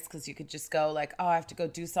was nice because you could just go like, oh, I have to go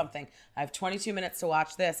do something. I have 22 minutes to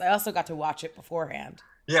watch this. I also got to watch it beforehand.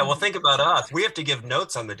 Yeah, well, think about us. We have to give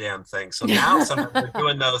notes on the damn thing. So now sometimes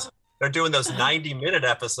they're doing those 90-minute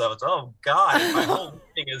episodes. Oh God, my whole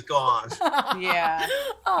meeting is gone. Yeah.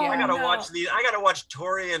 I gotta watch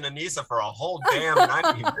Tori and Anissa for a whole damn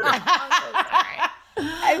 90 minutes.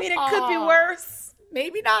 I mean, it could be worse.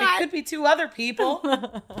 Maybe not. It could be two other people.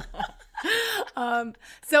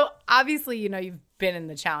 So obviously, you know, you've been in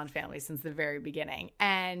the challenge family since the very beginning,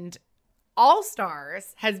 and All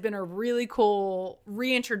Stars has been a really cool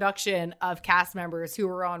reintroduction of cast members who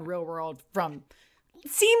were on Real World from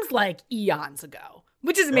seems like eons ago,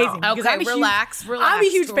 which is amazing. Yeah. Because Okay, I'm relax. I'm a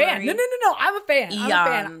huge story. fan. No. I'm a fan.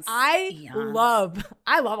 Eons. I love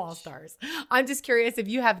All Stars. I'm just curious if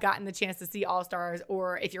you have gotten the chance to see All Stars,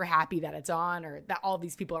 or if you're happy that it's on, or that all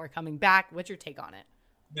these people are coming back. What's your take on it?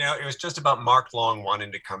 It was just about Mark Long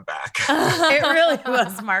wanting to come back. It really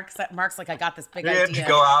was. Mark's like, I got this big He idea. had to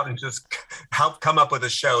go out and just help come up with a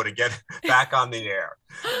show to get back on the air.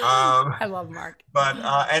 I love Mark. But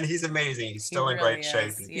and he's amazing. He's still in really great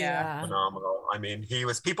shape. is. He's Yeah. phenomenal. I mean,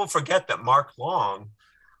 people forget that Mark Long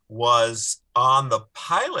was on the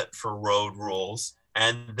pilot for Road Rules.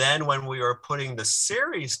 And then when we were putting the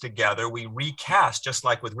series together, we recast, just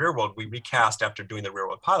like with Real World, we recast after doing the Real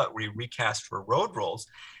World pilot, we recast for Road Rules.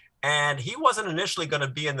 And he wasn't initially going to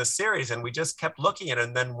be in the series, and we just kept looking at it.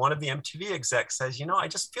 And then one of the MTV execs says, I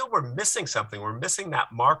just feel we're missing something. We're missing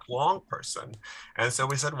that Mark Long person. And so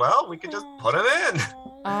we said, well, we could just put him in.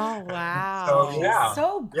 Oh, wow. So, yeah.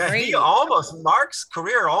 So great. Yeah, Mark's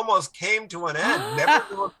career almost came to an end.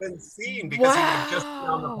 Never would have been seen because he would just been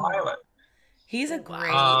on the pilot. He's a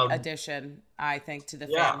great addition, I think, to the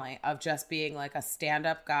family of just being like a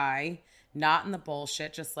stand-up guy, not in the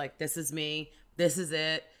bullshit, just like, this is me, this is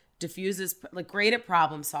it, diffuses, like great at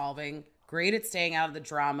problem solving, great at staying out of the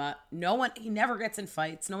drama. He never gets in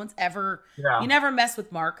fights. No one's ever, you never mess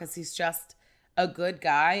with Mark because he's just a good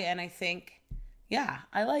guy. And I think,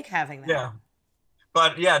 I like having that. Yeah.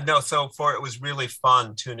 But so it was really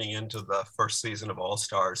fun tuning into the first season of All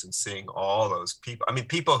Stars and seeing all those people. I mean,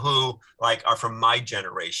 people who like are from my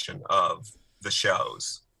generation of the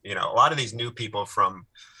shows, a lot of these new people from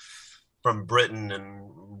Britain and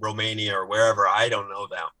Romania or wherever, I don't know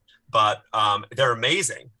them, but they're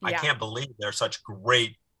amazing. Yeah. I can't believe they're such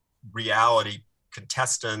great reality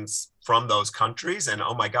contestants from those countries. And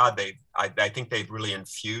oh my God, I think they've really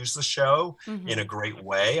infused the show in a great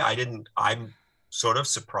way. I'm sort of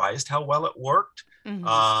surprised how well it worked.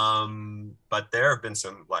 But there have been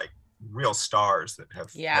some like real stars that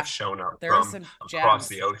have shown up from across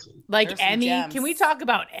the ocean. Like Emmy. Can we talk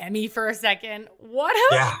about Emmy for a second? What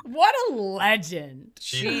a legend.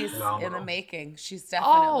 She's in the making. She's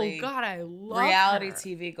definitely I love reality her.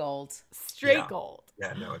 TV gold. Straight gold.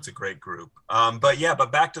 Yeah, no, it's a great group.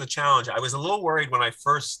 But back to the challenge. I was a little worried when I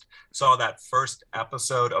first saw that first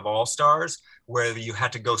episode of All Stars where you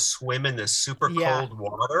had to go swim in this super cold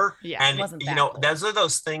water. Yeah, and those are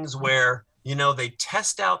those things where they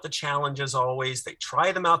test out the challenges always. They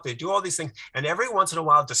try them out. They do all these things. And every once in a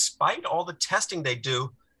while, despite all the testing they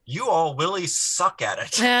do, you all really suck at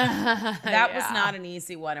it. That was not an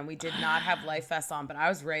easy one. And we did not have Life Vests on, but I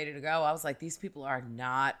was ready to go. I was like, these people are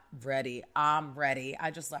not ready. I'm ready. I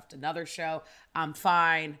just left another show. I'm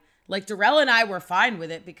fine. Like Darrell and I were fine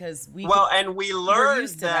with it because we learned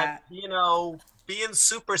that, being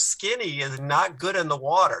super skinny is not good in the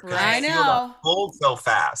water. I know. Feel the cold so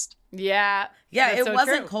fast. Yeah. Yeah, it so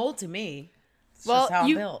wasn't true. cold to me. It's well, just how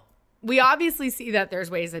I'm built. We obviously see that there's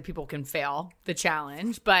ways that people can fail the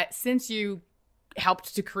challenge, but since you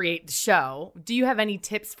helped to create the show, do you have any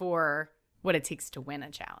tips for what it takes to win a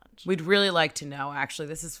challenge? We'd really like to know, actually.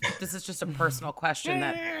 This is just a personal question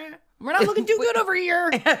that we're not looking too good over here.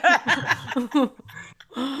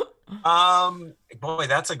 Boy,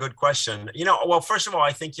 that's a good question. Well, first of all,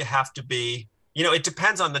 I think you have to be, it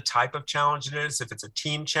depends on the type of challenge it is. If it's a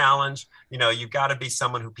team challenge, you've got to be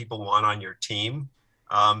someone who people want on your team.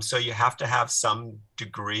 So you have to have some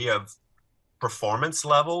degree of performance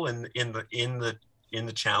level in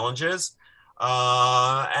the challenges.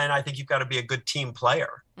 And I think you've got to be a good team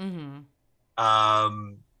player.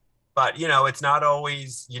 But it's not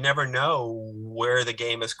always, you never know where the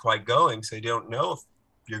game is quite going. So you don't know if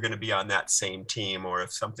you're going to be on that same team or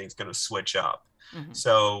if something's going to switch up.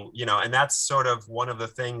 So, and that's sort of one of the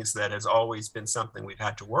things that has always been something we've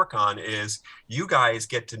had to work on is you guys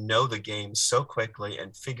get to know the game so quickly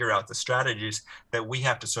and figure out the strategies that we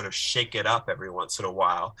have to sort of shake it up every once in a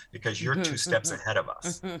while because you're 2 steps ahead of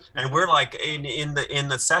us. And we're like in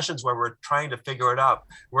the sessions where we're trying to figure it out,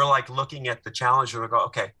 we're like looking at the challenge and we go,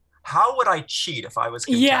 okay, how would I cheat if I was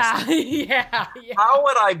contestant? Yeah. How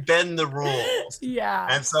would I bend the rules? Yeah.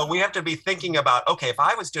 And so we have to be thinking about, okay, if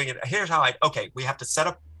I was doing it, here's how we have to set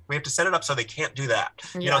it up so they can't do that.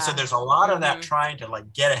 So there's a lot of that trying to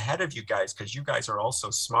like get ahead of you guys because you guys are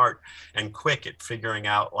also smart and quick at figuring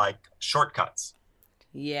out like shortcuts.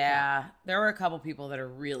 Yeah, there were a couple people that are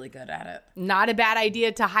really good at it. Not a bad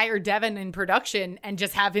idea to hire Devin in production and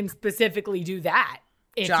just have him specifically do that.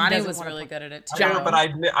 if he Johnny doesn't was wanna really play. good at it too. I know, but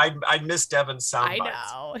I miss Devin's sound I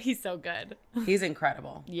bites. know. He's so good. He's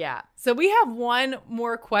incredible. Yeah. So we have one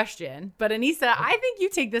more question, but Anissa, I think you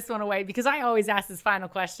take this one away because I always ask this final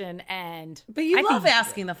question, and But you I love think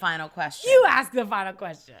asking the final question. you ask the final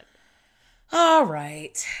question. All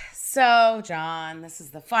right. So, John, this is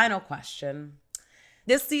the final question.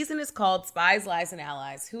 This season is called Spies, Lies, and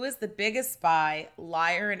Allies. Who is the biggest spy,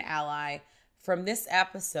 liar, and ally from this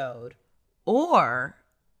episode or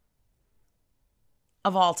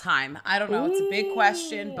of all time? I don't know. It's a big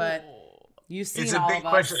question, but you've seen It's a all big of us.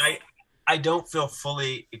 question. I don't feel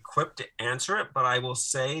fully equipped to answer it, but I will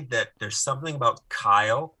say that there's something about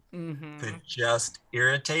Kyle that just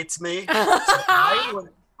irritates me. So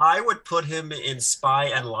I would put him in spy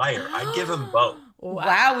and liar. I'd give him both.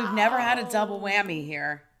 Wow, we've never had a double whammy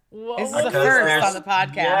here. Whoa. This is the Because first there's- on the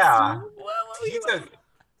podcast. Yeah. Whoa.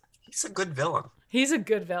 He's a good villain. He's a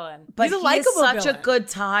good villain. But he's a he is likable such villain. a good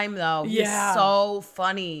time, though. Yeah. He's so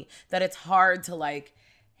funny that it's hard to like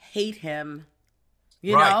hate him.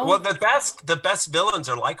 You Right. know? Well, the best villains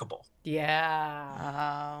are likable.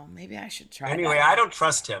 Yeah. Oh, maybe I should try. Anyway, that. I don't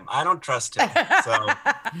trust him. So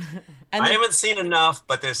And I the- haven't seen enough,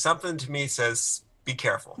 but there's something to me says be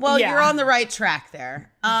careful. well, Yeah. you're on the right track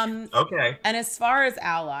there. Okay. And as far as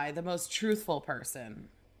ally, the most truthful person.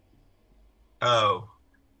 Oh,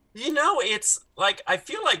 it's like I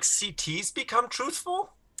feel like CT's become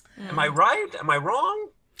truthful. Am I right? Am I wrong?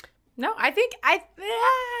 No, I think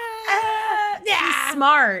He's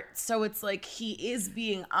smart, so it's like he is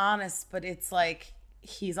being honest, but it's like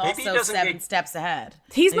he's Maybe he also doesn't 7 get- steps ahead.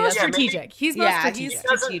 he's Yeah, most maybe- strategic. He's most Yeah, strategic. he's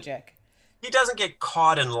doesn't- strategic. He doesn't get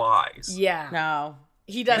caught in lies. Yeah. No.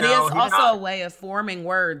 He does. But he No, has he's also not. a way of forming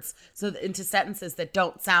words into sentences that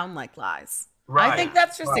don't sound like lies. Right. I think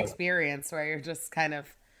that's just Right. experience where you're just kind of,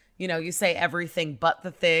 you say everything but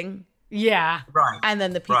the thing, Yeah. Right. and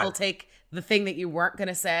then the people Right. take the thing that you weren't going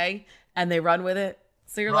to say and they run with it.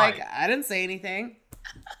 So you're Right. like, I didn't say anything.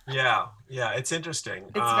 Yeah. It's interesting.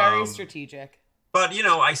 It's very strategic. But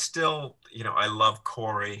I still, I love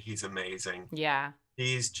Corey. He's amazing. Yeah.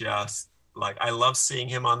 He's just like I love seeing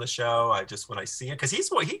him on the show. When I see him because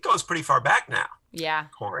he goes pretty far back now. Yeah.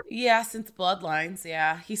 Corey. Yeah, since Bloodlines,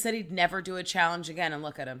 yeah. He said he'd never do a challenge again, and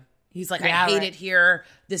look at him. He's like, Yeah, I hate right. it here.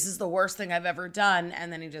 This is the worst thing I've ever done.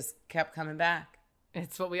 And then he just kept coming back.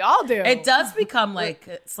 It's what we all do. It does become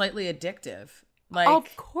like slightly addictive. Like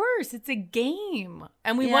Of course, it's a game,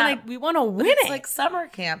 and we Yeah. want to win it's it. like summer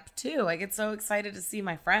camp too. I get so excited to see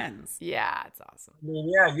my friends. Yeah, it's awesome. I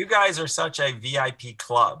mean, yeah, you guys are such a VIP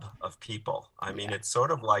club of people. I mean, it's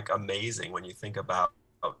sort of like amazing when you think about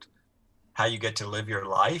how you get to live your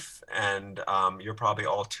life, and you're probably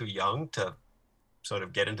all too young to sort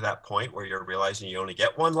of get into that point where you're realizing you only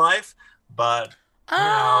get one life. But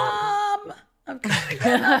I'm kind of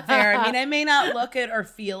getting up there. I mean, I may not look it or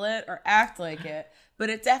feel it or act like it, but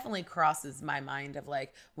it definitely crosses my mind of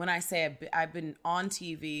like when I say I've been on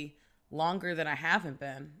TV longer than I haven't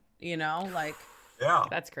been, like. yeah,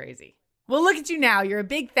 That's crazy. Well, look at you now. You're a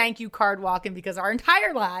big thank you card walking because our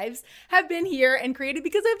entire lives have been here and created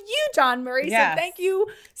because of you, Jon Murray. Yes. So thank you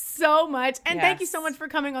so much. And thank you so Yes. much for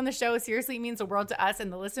coming on the show. Seriously, it means the world to us.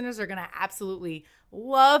 And the listeners are going to absolutely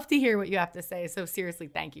love to hear what you have to say. So seriously,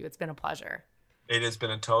 thank you. It's been a pleasure. it has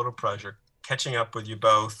been a total pleasure catching up with you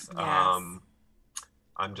both. Yes.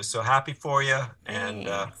 I'm just so happy for you, and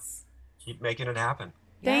Thanks. keep making it happen.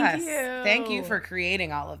 Thank Yes. you. Thank you for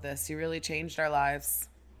creating all of this. You really changed our lives.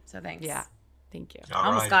 So thanks. Yeah. Thank you. All I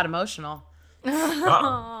almost right. got emotional.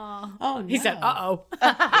 Uh-oh. Oh, no. He said, uh-oh.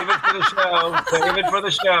 Save it for the show. Save it for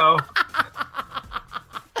the show.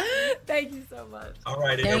 Thank you so much. All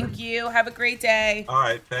right. Thank you. Have a great day. All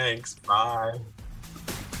right. Thanks. Bye.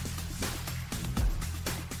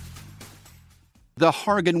 The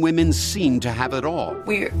Hargan women seemed to have it all,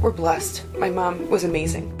 We were blessed. My mom was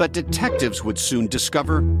amazing. but detectives would soon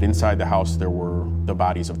discover Inside the house, there were the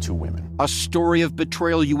bodies of 2 women. a story of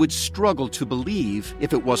betrayal you would struggle to believe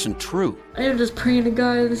if it wasn't true. I am just praying to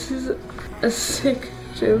God. This is a sick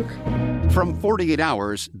joke. From 48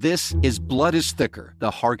 Hours, this is Blood is Thicker, the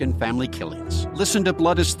Hargan Family Killings. Listen to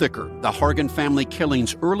Blood is Thicker, the Hargan Family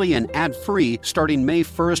Killings early and ad-free starting May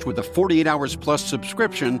 1st with a 48 Hours Plus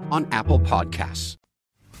subscription on Apple Podcasts.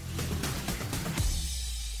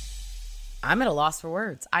 I'm at a loss for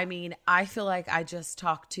words. I mean, I feel like I just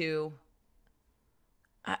talked to.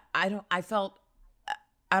 I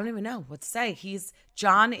don't even know what to say.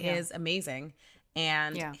 Jon is amazing,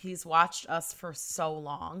 and he's watched us for so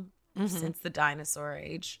long since the dinosaur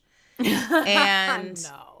age, and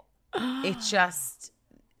No. it's just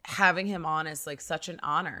having him on is like such an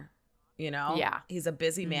honor. Yeah. He's a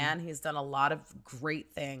busy man. He's done a lot of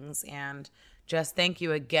great things. And just thank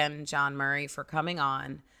you again, Jon Murray, for coming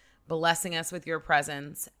on, blessing us with your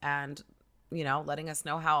presence, and, letting us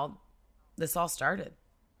know how this all started.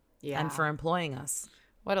 Yeah. And for employing us.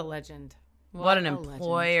 What a legend. What an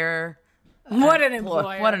employer. What an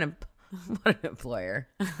employer. What an employer.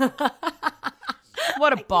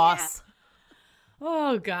 What a boss.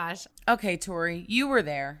 Oh, gosh. Okay, Tori, you were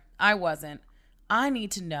there. I wasn't. I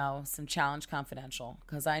need to know some Challenge Confidential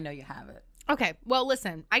because I know you have it. Okay. Well,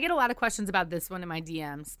 listen, I get a lot of questions about this one in my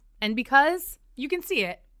DMs. And because you can see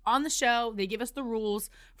it on the show, they give us the rules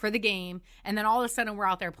for the game, and then all of a sudden we're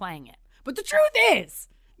out there playing it. But the truth is,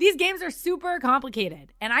 these games are super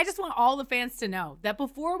complicated. And I just want all the fans to know that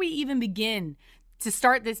before we even begin to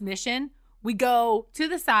start this mission, we go to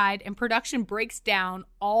the side and production breaks down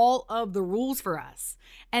all of the rules for us.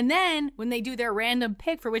 And then when they do their random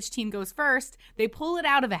pick for which team goes first, they pull it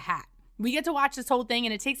out of a hat. We get to watch this whole thing,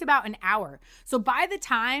 and it takes about an hour. So by the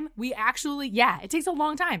time we actually, it takes a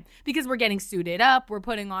long time because we're getting suited up. We're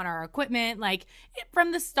putting on our equipment.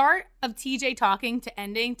 From the start of TJ talking to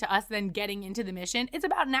ending to us then getting into the mission, it's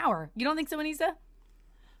about an hour. You don't think so, Anissa?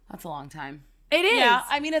 That's a long time. It is. Yeah,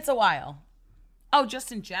 I mean, it's a while. Oh,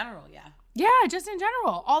 just in general, yeah. Yeah, just in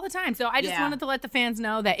general, all the time. So I just wanted to let the fans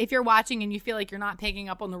know that if you're watching and you feel like you're not picking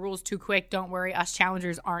up on the rules too quick, don't worry. Us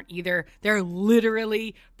challengers aren't either. They're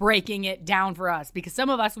literally breaking it down for us because some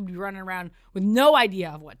of us would be running around with no idea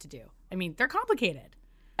of what to do. I mean, they're complicated.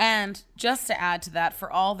 And just to add to that,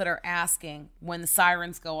 for all that are asking when the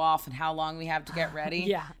sirens go off and how long we have to get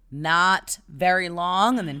ready, not very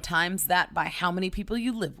long, and then times that by how many people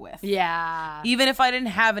you live with. Yeah. Even if I didn't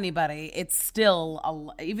have anybody, it's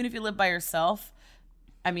still, even if you live by yourself,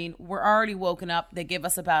 I mean, we're already woken up. They give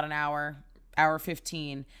us about an hour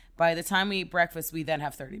 15. By the time we eat breakfast, we then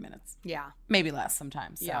have 30 minutes. Yeah. Maybe less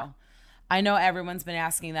sometimes. Yeah. So I know everyone's been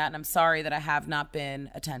asking that, and I'm sorry that I have not been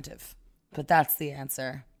attentive. But that's the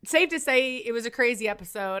answer. Safe to say it was a crazy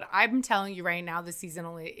episode. I'm telling you right now, this season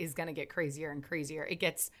only is going to get crazier and crazier. It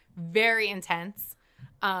gets very intense.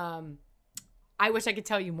 I wish I could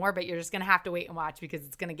tell you more, but you're just going to have to wait and watch because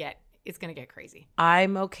it's going to get crazy.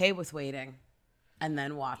 I'm okay with waiting and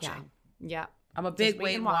then watching. Yeah. I'm a big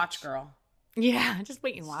wait and watch girl. Yeah, just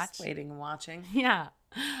wait and watch. Just waiting and watching. Yeah.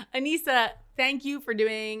 Anissa, thank you for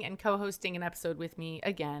doing and co-hosting an episode with me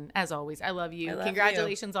again. As always, I love you.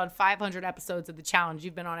 Congratulations on 500 episodes of The Challenge.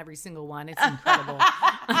 You've been on every single one. It's incredible.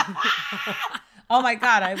 Oh my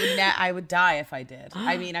God, I would die if I did.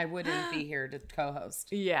 I mean, I wouldn't be here to co-host.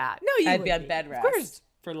 Yeah. No, I'd be on bed rest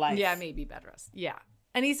for life. Yeah, maybe bed rest. Yeah.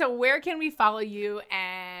 Anissa, where can we follow you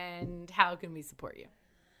and how can we support you?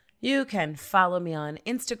 You can follow me on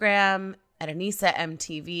Instagram at Anissa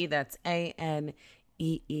MTV. That's ANEESA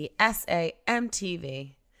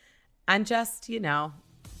MTV. And just,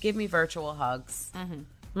 give me virtual hugs. Mm-hmm.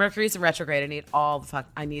 Mercury's in retrograde. I need all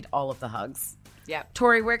of the hugs. Yeah.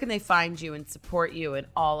 Tori, where can they find you and support you in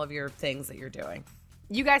all of your things that you're doing?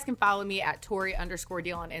 You guys can follow me at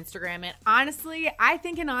Tori_Deal on Instagram. And honestly, I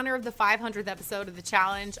think in honor of the 500th episode of The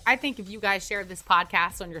Challenge, I think if you guys share this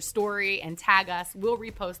podcast on your story and tag us, we'll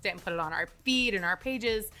repost it and put it on our feed and our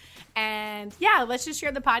pages. And let's just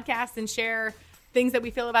share the podcast and share things that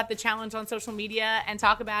we feel about The Challenge on social media and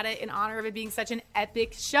talk about it in honor of it being such an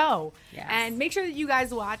epic show. Yes. And make sure that you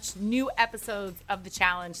guys watch new episodes of The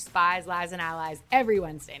Challenge, Spies, Lies, and Allies every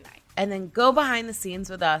Wednesday night. And then go behind the scenes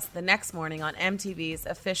with us the next morning on MTV's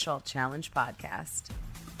official Challenge podcast.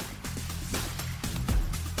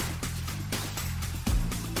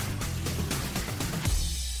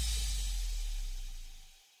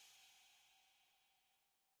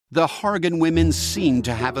 The Hargan women seemed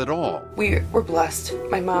to have it all. We were blessed.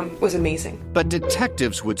 My mom was amazing. But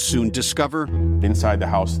detectives would soon discover Inside the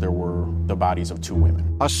house, there were the bodies of 2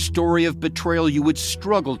 women. a story of betrayal you would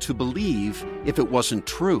struggle to believe if it wasn't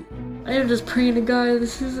true. I am just praying to God.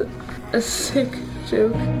 This is a sick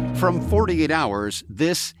joke. From 48 Hours,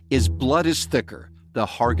 this is Blood is Thicker, the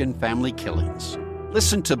Hargan family killings.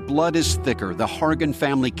 Listen to Blood is Thicker, the Hargan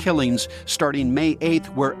family killings, starting May 8th,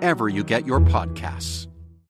 wherever you get your podcasts.